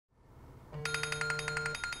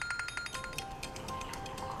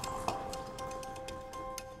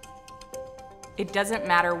It doesn't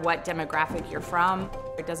matter what demographic you're from.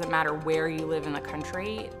 It doesn't matter where you live in the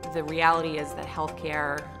country. The reality is that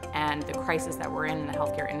healthcare and the crisis that we're in the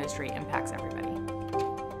healthcare industry impacts everybody.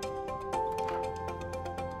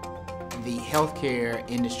 The healthcare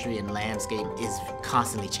industry and landscape is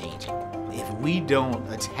constantly changing. If we don't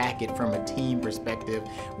attack it from a team perspective,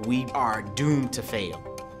 we are doomed to fail.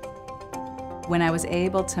 When I was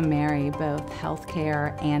able to marry both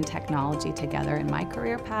healthcare and technology together in my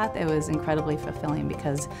career path, it was incredibly fulfilling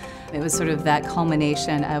because it was sort of that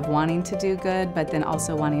culmination of wanting to do good, but then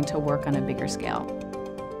also wanting to work on a bigger scale.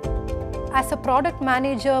 As a product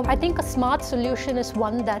manager, I think a smart solution is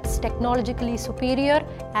one that's technologically superior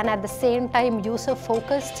and at the same time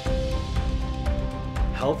user-focused.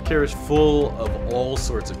 Healthcare is full of all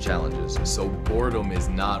sorts of challenges, so boredom is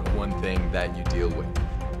not one thing that you deal with.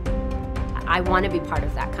 I want to be part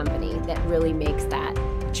of that company that really makes that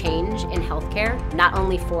change in healthcare, not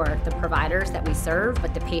only for the providers that we serve,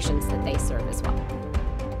 but the patients that they serve as well.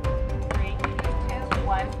 3, 2,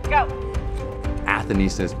 1, go!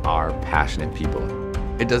 Athenistas are passionate people.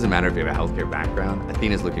 It doesn't matter if you have a healthcare background.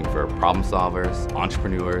 Athena is looking for problem solvers,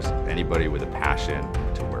 entrepreneurs, anybody with a passion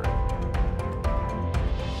to work.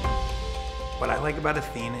 What I like about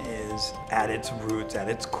Athena is, at its roots, at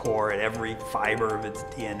its core, at every fiber of its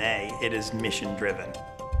DNA, it is mission-driven.